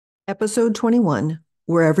Episode 21,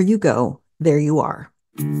 Wherever You Go, There You Are.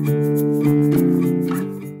 Hey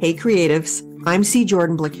creatives, I'm C.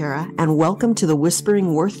 Jordan Blacara, and welcome to the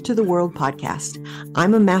Whispering Worth to the World podcast.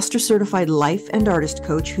 I'm a master certified life and artist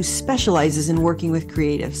coach who specializes in working with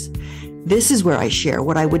creatives. This is where I share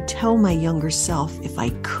what I would tell my younger self if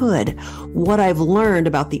I could, what I've learned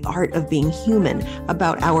about the art of being human,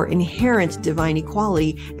 about our inherent divine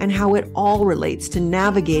equality, and how it all relates to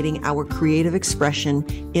navigating our creative expression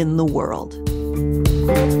in the world.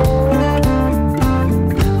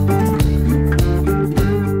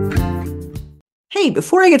 Hey,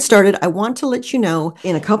 before I get started, I want to let you know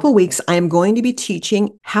in a couple weeks, I am going to be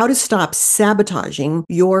teaching how to stop sabotaging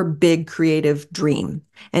your big creative dream.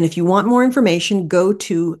 And if you want more information, go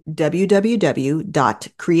to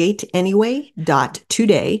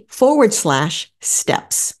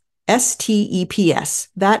www.createanyway.today/steps. STEPS.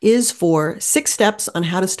 That is for 6 steps on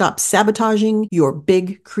how to stop sabotaging your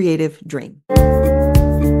big creative dream.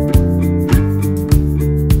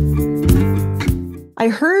 I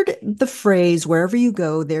heard the phrase, wherever you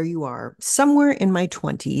go, there you are, somewhere in my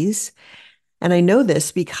 20s. And I know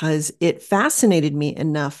this because it fascinated me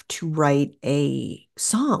enough to write a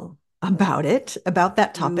song about it, about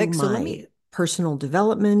that topic. So let me personal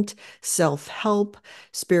development, self-help,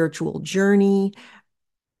 spiritual journey,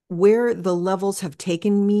 where the levels have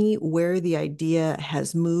taken me, where the idea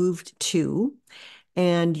has moved to.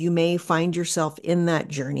 And you may find yourself in that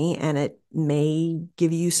journey, and it may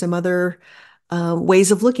give you some other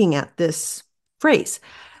ways of looking at this phrase.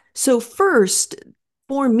 So first,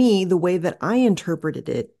 for me, the way that I interpreted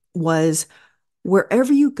it was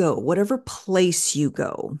wherever you go, whatever place you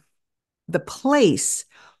go, the place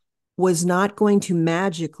was not going to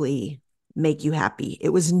magically make you happy.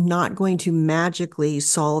 It was not going to magically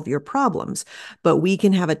solve your problems. But we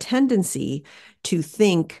can have a tendency to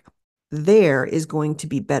think there is going to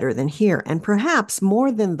be better than here. And perhaps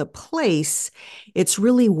more than the place, it's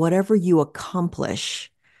really whatever you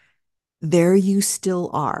accomplish, there you still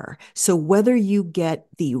are. So whether you get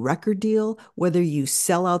the record deal, whether you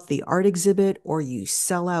sell out the art exhibit, or you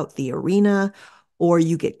sell out the arena, or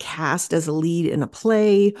you get cast as a lead in a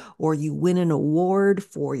play, or you win an award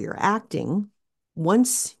for your acting,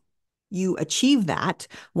 once you achieve that,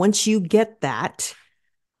 once you get that,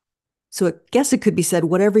 so I guess it could be said,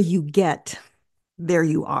 whatever you get, there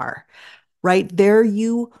you are, right? There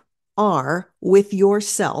you are with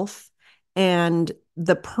yourself, and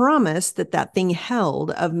the promise that that thing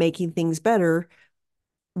held of making things better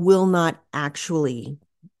will not actually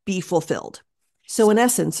be fulfilled. So in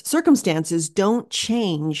essence, circumstances don't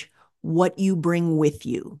change what you bring with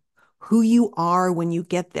you, who you are when you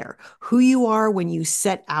get there, who you are when you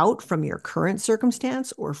set out from your current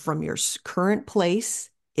circumstance or from your current place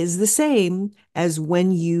is the same as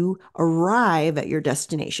when you arrive at your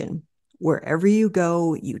destination. Wherever you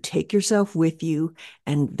go, you take yourself with you,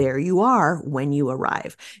 and there you are when you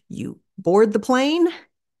arrive. You board the plane,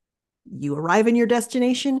 you arrive in your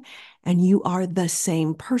destination, and you are the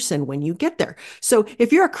same person when you get there. So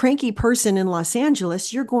if you're a cranky person in Los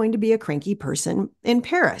Angeles, you're going to be a cranky person in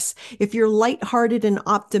Paris. If you're lighthearted and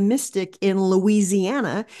optimistic in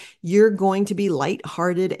Louisiana, you're going to be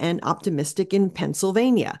lighthearted and optimistic in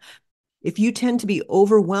Pennsylvania. If you tend to be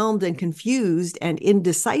overwhelmed and confused and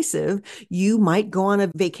indecisive, you might go on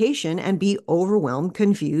a vacation and be overwhelmed,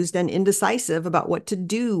 confused, and indecisive about what to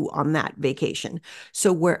do on that vacation.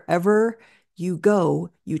 So wherever you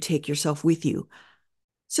go, you take yourself with you.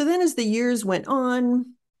 So then as the years went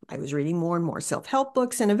on, I was reading more and more self-help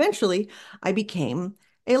books, and eventually I became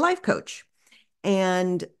a life coach.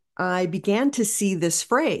 And I began to see this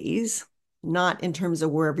phrase, not in terms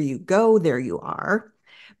of wherever you go, there you are,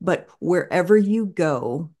 but wherever you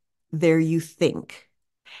go, there you think.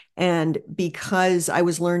 And because I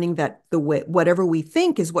was learning that the way whatever we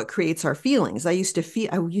think is what creates our feelings, I used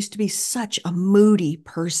to be such a moody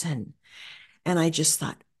person. And I just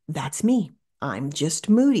thought, that's me. I'm just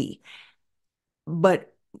moody.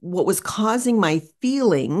 But what was causing my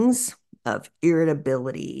feelings of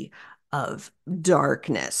irritability, of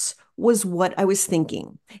darkness, was what I was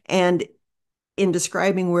thinking. And in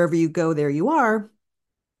describing wherever you go, there you are,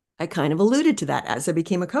 I kind of alluded to that. As I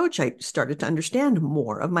became a coach, I started to understand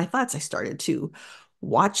more of my thoughts. I started to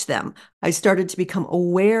watch them. I started to become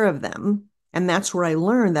aware of them. And that's where I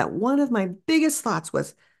learned that one of my biggest thoughts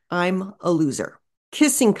was, I'm a loser.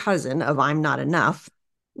 Kissing cousin of I'm not enough.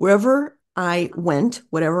 Wherever I went,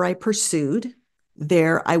 whatever I pursued,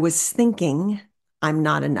 there I was thinking, I'm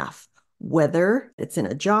not enough. whether it's in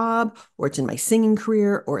a job or it's in my singing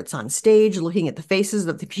career or it's on stage, looking at the faces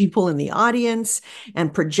of the people in the audience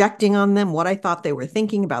and projecting on them what I thought they were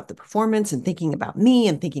thinking about the performance and thinking about me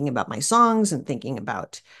and thinking about my songs and thinking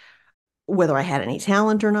about whether I had any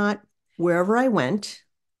talent or not. Wherever I went,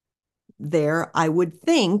 there I would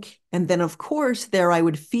think, and then of course, there I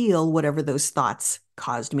would feel whatever those thoughts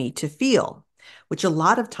caused me to feel, which a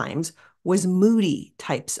lot of times was moody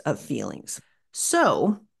types of feelings.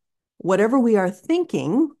 So, whatever we are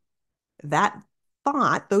thinking, that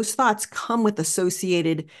those thoughts come with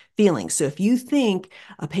associated feelings. So, if you think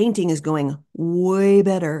a painting is going way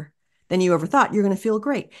better than you ever thought, you're going to feel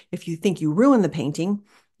great. If you think you ruined the painting,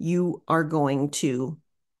 you are going to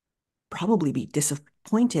probably be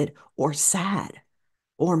disappointed or sad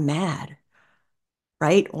or mad,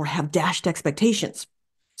 right? Or have dashed expectations.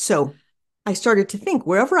 So I started to think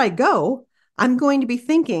wherever I go, I'm going to be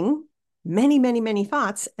thinking many, many, many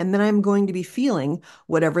thoughts, and then I'm going to be feeling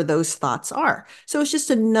whatever those thoughts are. So it's just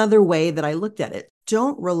another way that I looked at it.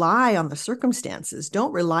 Don't rely on the circumstances.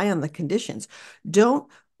 Don't rely on the conditions. Don't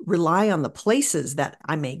rely on the places that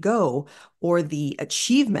I may go or the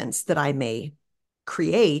achievements that I may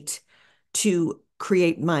create to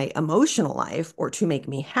create my emotional life or to make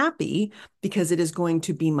me happy, because it is going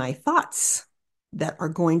to be my thoughts that are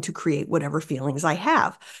going to create whatever feelings I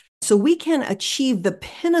have. So we can achieve the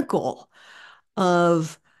pinnacle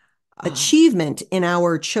of achievement in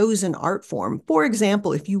our chosen art form. For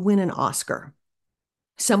example, if you win an Oscar,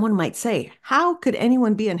 someone might say, how could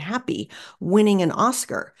anyone be unhappy winning an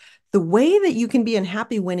Oscar? The way that you can be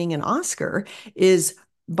unhappy winning an Oscar is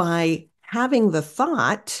by having the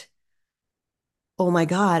thought, oh my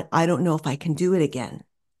God, I don't know if I can do it again.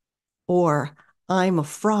 Or I'm a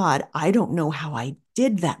fraud. I don't know how I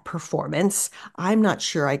did that performance. I'm not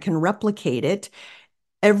sure I can replicate it.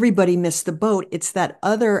 Everybody missed the boat. It's that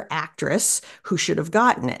other actress who should have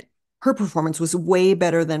gotten it. Her performance was way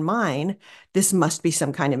better than mine. This must be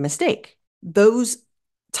some kind of mistake. Those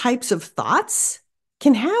types of thoughts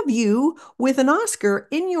can have you with an Oscar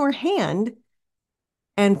in your hand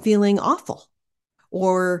and feeling awful.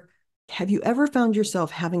 Or have you ever found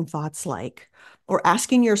yourself having thoughts like, or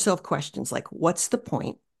asking yourself questions like, what's the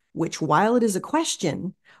point? Which, while it is a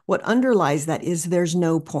question, what underlies that is there's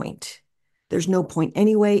no point. There's no point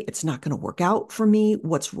anyway. It's not going to work out for me.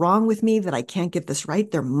 What's wrong with me that I can't get this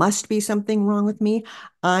right? There must be something wrong with me.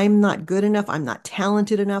 I'm not good enough. I'm not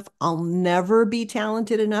talented enough. I'll never be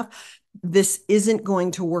talented enough. This isn't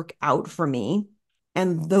going to work out for me.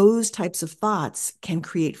 And those types of thoughts can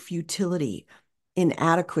create futility,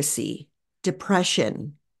 inadequacy,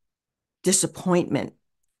 depression, disappointment,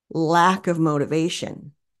 lack of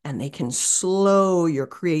motivation, and they can slow your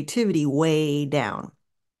creativity way down.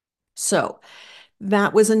 So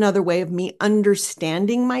that was another way of me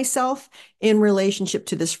understanding myself in relationship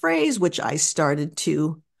to this phrase, which I started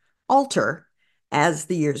to alter as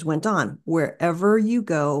the years went on. Wherever you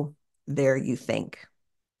go, there you think.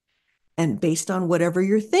 And based on whatever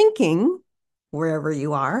you're thinking, wherever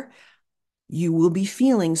you are, you will be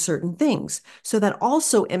feeling certain things. So that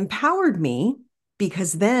also empowered me,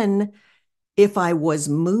 because then if I was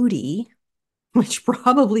moody, which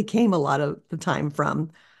probably came a lot of the time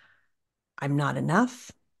from, I'm not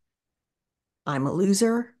enough, I'm a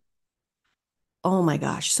loser. Oh my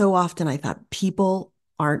gosh, so often I thought people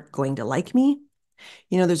aren't going to like me.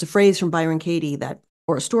 You know, there's a phrase from Byron Katie that,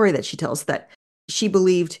 or a story that she tells, that she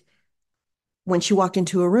believed when she walked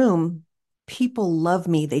into a room, people love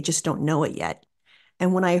me, they just don't know it yet.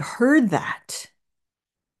 And when I heard that,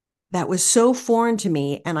 that was so foreign to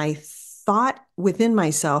me. And I thought within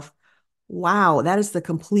myself, wow, that is the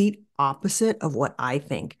complete opposite of what I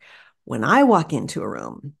think. When I walk into a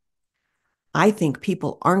room, I think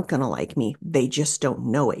people aren't going to like me. They just don't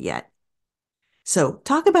know it yet. So,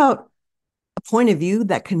 talk about a point of view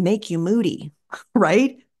that can make you moody,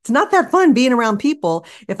 right? It's not that fun being around people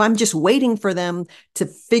if I'm just waiting for them to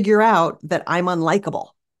figure out that I'm unlikable.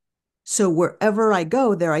 So wherever I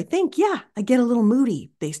go, there I think, yeah, I get a little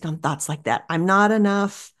moody based on thoughts like that. I'm not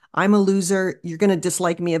enough. I'm a loser. You're going to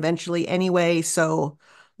dislike me eventually anyway. So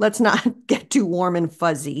let's not get too warm and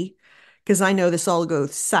fuzzy, because I know this all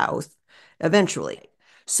goes south eventually.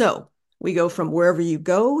 So we go from wherever you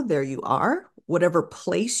go, there you are. Whatever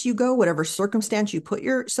place you go, whatever circumstance you put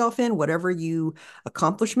yourself in, whatever you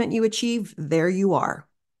accomplishment you achieve, there you are.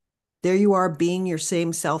 There you are, being your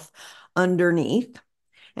same self underneath.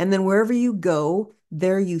 And then wherever you go,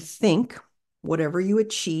 there you think. Whatever you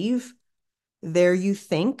achieve, there you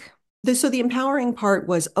think. So the empowering part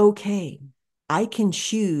was, okay, I can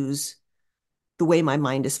choose the way my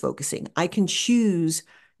mind is focusing. I can choose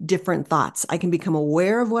different thoughts. I can become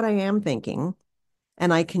aware of what I am thinking,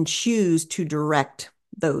 and I can choose to direct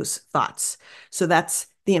those thoughts. So that's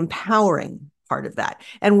the empowering part of that.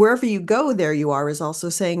 And wherever you go, there you are is also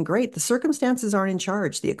saying, great, the circumstances aren't in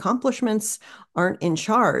charge, the accomplishments aren't in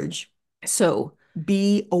charge. So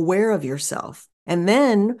be aware of yourself. And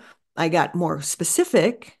then I got more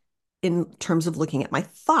specific in terms of looking at my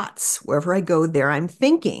thoughts. Wherever I go, there I'm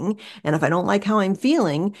thinking. And if I don't like how I'm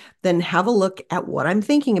feeling, then have a look at what I'm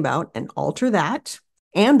thinking about and alter that,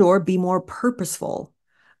 and or be more purposeful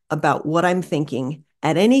about what I'm thinking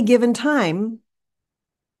at any given time,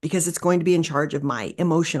 because it's going to be in charge of my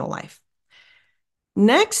emotional life.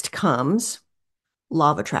 Next comes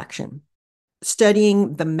law of attraction,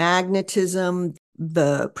 studying the magnetism,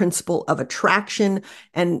 the principle of attraction,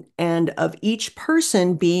 and of each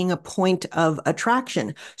person being a point of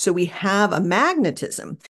attraction. So we have a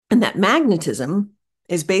magnetism, and that magnetism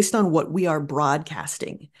is based on what we are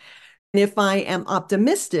broadcasting. If I am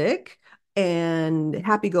optimistic and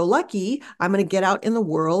happy go lucky, I'm going to get out in the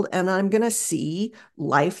world and I'm going to see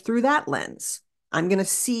life through that lens. I'm going to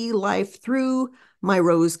see life through my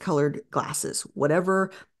rose colored glasses,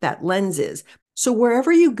 whatever that lens is. So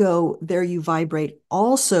wherever you go, there you vibrate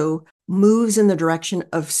also moves in the direction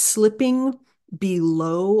of slipping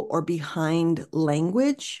below or behind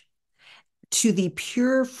language to the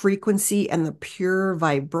pure frequency and the pure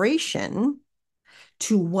vibration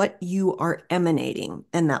to what you are emanating,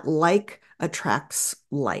 and that like attracts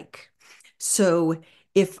like. So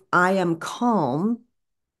if I am calm,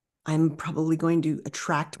 I'm probably going to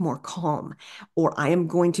attract more calm, or I am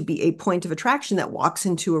going to be a point of attraction that walks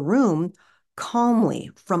into a room calmly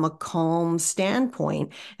from a calm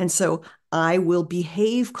standpoint. And so I will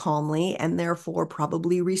behave calmly and therefore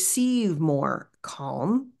probably receive more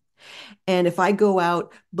calm. And if I go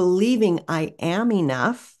out believing I am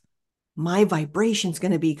enough, my vibration is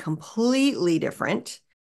going to be completely different.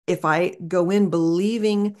 If I go in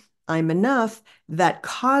believing I'm enough, that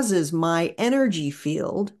causes my energy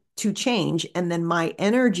field to change. And then my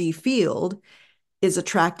energy field is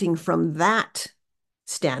attracting from that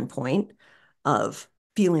standpoint of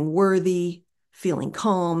feeling worthy, feeling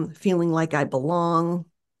calm, feeling like I belong,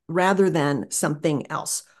 rather than something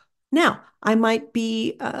else. Now, I might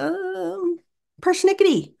be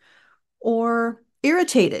persnickety or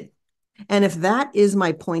irritated, and if that is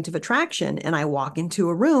my point of attraction and I walk into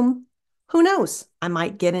a room, who knows? I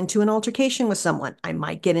might get into an altercation with someone. I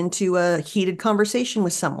might get into a heated conversation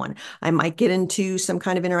with someone. I might get into some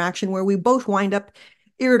kind of interaction where we both wind up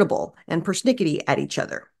irritable and persnickety at each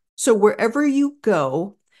other. So wherever you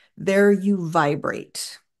go, there you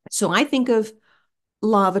vibrate. So I think of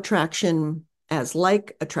law of attraction as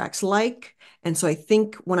like attracts like. And so I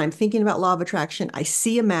think when I'm thinking about law of attraction, I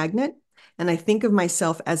see a magnet and I think of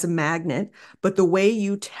myself as a magnet. But the way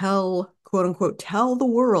you tell, quote unquote, tell the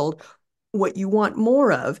world what you want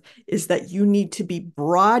more of is that you need to be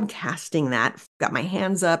broadcasting that. I've got my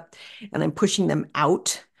hands up and I'm pushing them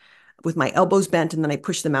out with my elbows bent, and then I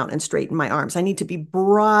push them out and straighten my arms. I need to be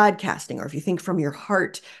broadcasting, or if you think from your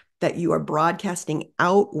heart, that you are broadcasting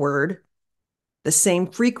outward the same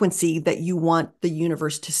frequency that you want the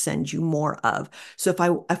universe to send you more of. So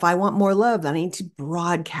if I want more love, then I need to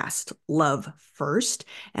broadcast love first,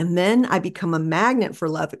 and then I become a magnet for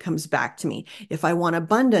love. It comes back to me. If I want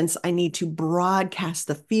abundance, I need to broadcast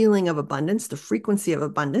the feeling of abundance, the frequency of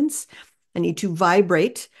abundance. I need to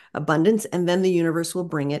vibrate abundance, and then the universe will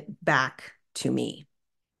bring it back to me.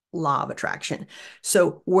 Law of attraction.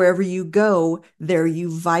 So wherever you go, there you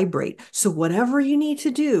vibrate. So whatever you need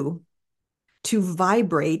to do to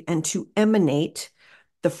vibrate and to emanate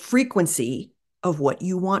the frequency of what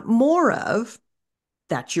you want more of,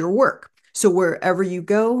 that's your work. So wherever you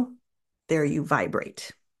go, there you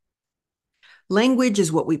vibrate. Language is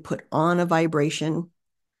what we put on a vibration.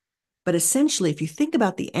 But essentially, if you think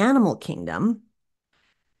about the animal kingdom,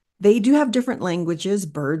 they do have different languages.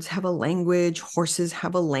 Birds have a language, horses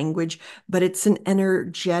have a language, but it's an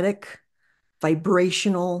energetic,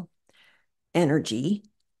 vibrational energy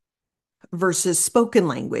versus spoken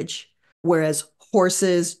language, whereas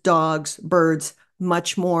horses, dogs, birds,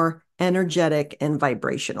 much more energetic and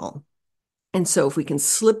vibrational. And so if we can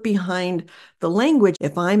slip behind the language,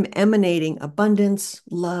 if I'm emanating abundance,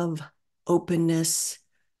 love, openness,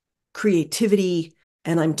 creativity,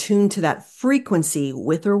 and I'm tuned to that frequency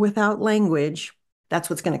with or without language, that's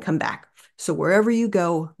what's going to come back. So wherever you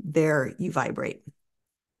go, there you vibrate.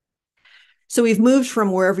 So we've moved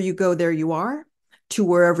from wherever you go, there you are, to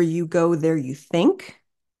wherever you go, there you think,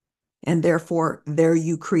 and therefore there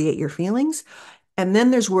you create your feelings. And then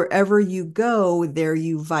there's wherever you go, there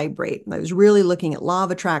you vibrate. And I was really looking at law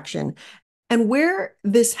of attraction And where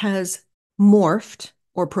this has morphed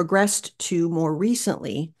or progressed to more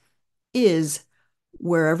recently is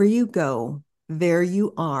wherever you go, there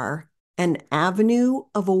you are, an avenue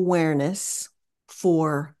of awareness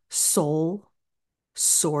for soul,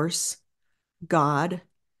 source, God,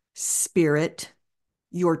 spirit,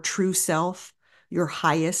 your true self, your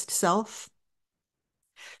highest self.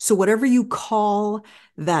 So, whatever you call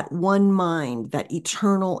that one mind, that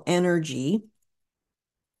eternal energy,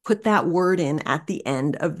 put that word in at the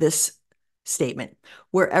end of this statement.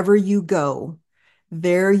 Wherever you go,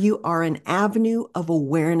 there you are, an avenue of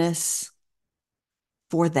awareness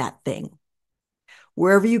for that thing.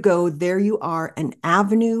 Wherever you go, there you are, an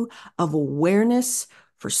avenue of awareness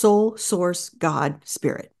for soul, source, God,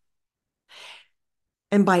 spirit.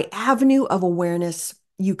 And by avenue of awareness,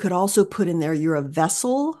 you could also put in there, you're a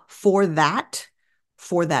vessel for that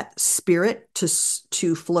spirit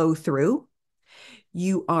to flow through.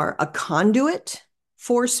 You are a conduit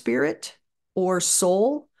for spirit or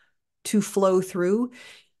soul to flow through.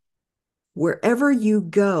 Wherever you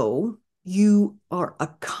go, you are a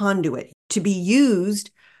conduit to be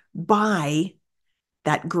used by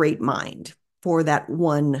that great mind for that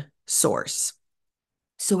one source.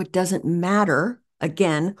 So it doesn't matter,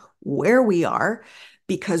 again, where we are,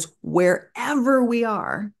 because wherever we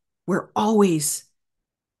are, we're always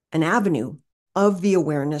an avenue of the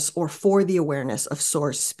awareness or for the awareness of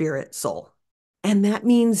source, spirit, soul. And that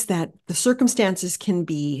means that the circumstances can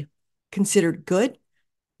be considered good,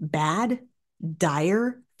 bad,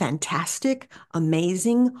 dire, fantastic,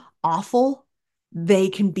 amazing, awful. They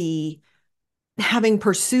can be having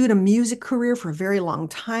pursued a music career for a very long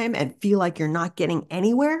time and feel like you're not getting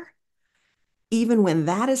anywhere. Even when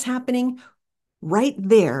that is happening, right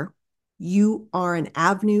there, you are an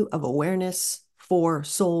avenue of awareness for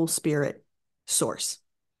soul, spirit, source.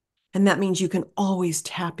 And that means you can always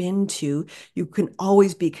tap into, you can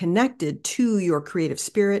always be connected to your creative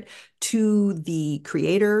spirit, to the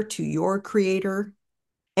creator, to your creator,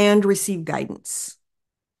 and receive guidance.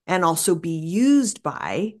 And also be used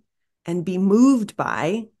by and be moved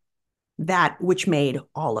by that which made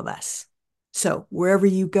all of us. So wherever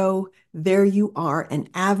you go, there you are, an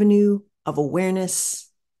avenue of awareness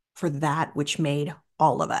for that which made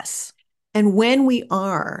all of us. And when we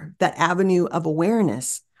are that avenue of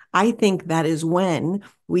awareness, I think that is when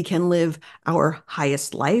we can live our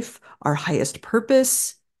highest life, our highest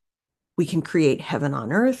purpose. We can create heaven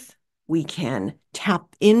on earth. We can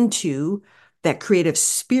tap into that creative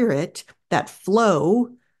spirit, that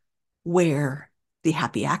flow where the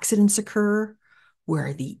happy accidents occur,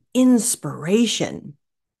 where the inspiration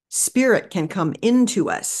spirit can come into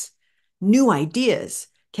us, new ideas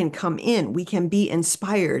can come in, we can be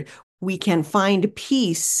inspired, we can find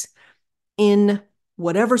peace in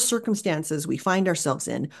whatever circumstances we find ourselves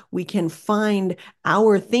in. We can find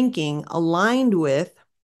our thinking aligned with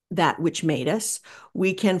that which made us.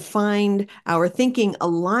 We can find our thinking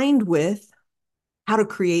aligned with how to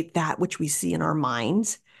create that which we see in our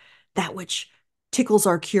minds, that which tickles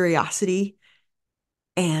our curiosity,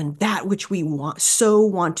 and that which we want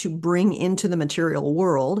to bring into the material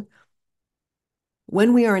world.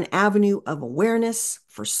 When we are an avenue of awareness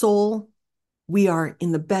for soul, we are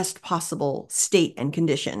in the best possible state and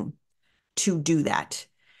condition to do that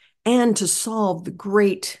and to solve the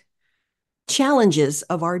great challenges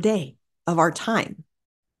of our day, of our time.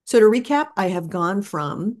 So to recap, I have gone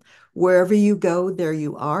from wherever you go, there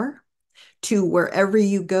you are, to wherever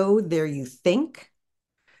you go, there you think,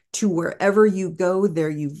 to wherever you go, there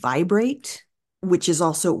you vibrate, which is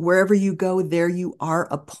also wherever you go, there you are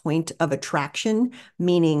a point of attraction,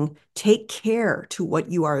 meaning take care to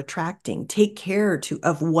what you are attracting, take care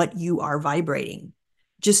of what you are vibrating.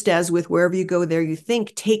 Just as with wherever you go, there you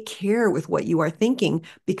think, take care with what you are thinking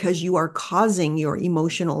because you are causing your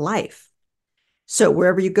emotional life. So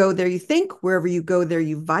wherever you go, there you think, wherever you go, there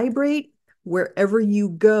you vibrate, wherever you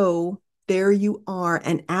go, there you are,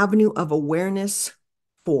 an avenue of awareness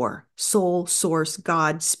for soul, source,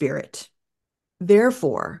 God, spirit.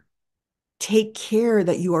 Therefore, take care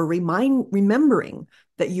that you are remembering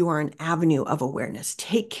that you are an avenue of awareness.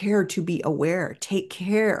 Take care to be aware. Take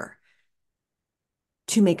care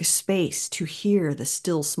to make a space to hear the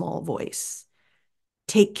still small voice.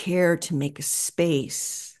 Take care to make a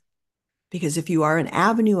space, because if you are an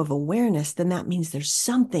avenue of awareness, then that means there's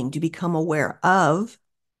something to become aware of.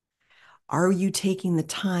 Are you taking the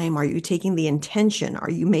time? Are you taking the intention? Are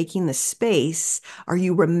you making the space? Are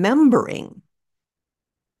you remembering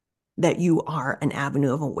that you are an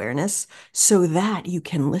avenue of awareness so that you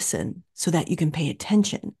can listen, so that you can pay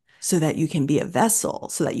attention, so that you can be a vessel,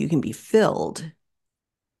 so that you can be filled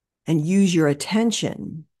and use your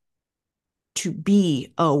attention to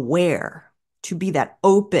be aware, to be that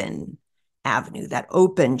open avenue, that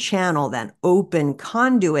open channel, that open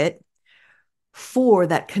conduit for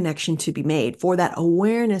that connection to be made, for that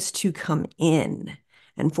awareness to come in,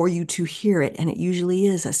 and for you to hear it. And it usually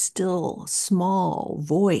is a still, small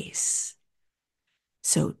voice.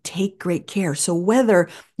 So take great care. So whether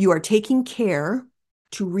you are taking care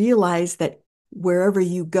to realize that wherever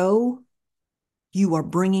you go, you are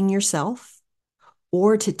bringing yourself,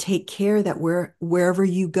 or to take care that wherever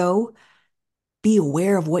you go, be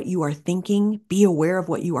aware of what you are thinking, be aware of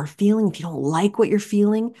what you are feeling. If you don't like what you're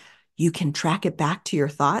feeling, you can track it back to your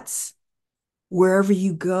thoughts. Wherever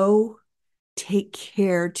you go, take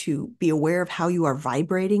care to be aware of how you are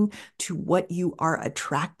vibrating, to what you are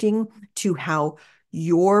attracting, to how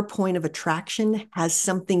your point of attraction has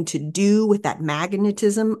something to do with that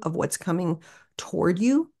magnetism of what's coming toward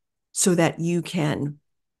you, so that you can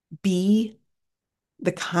be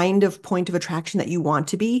the kind of point of attraction that you want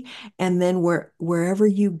to be. And then wherever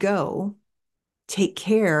you go, take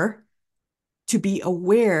care to be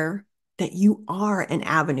aware that you are an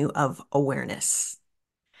avenue of awareness.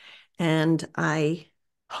 And I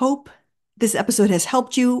hope this episode has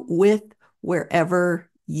helped you with wherever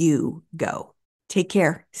you go. Take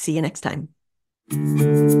care. See you next time.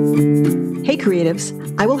 Hey creatives,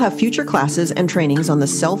 I will have future classes and trainings on the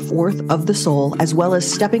self-worth of the soul, as well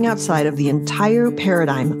as stepping outside of the entire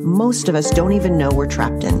paradigm most of us don't even know we're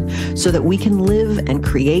trapped in, so that we can live and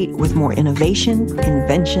create with more innovation,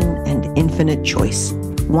 invention, and infinite choice.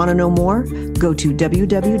 Want to know more? Go to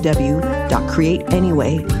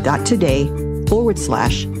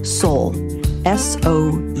www.createanyway.today/soul.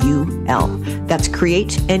 SOUL. That's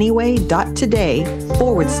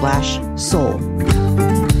createanyway.today/soul.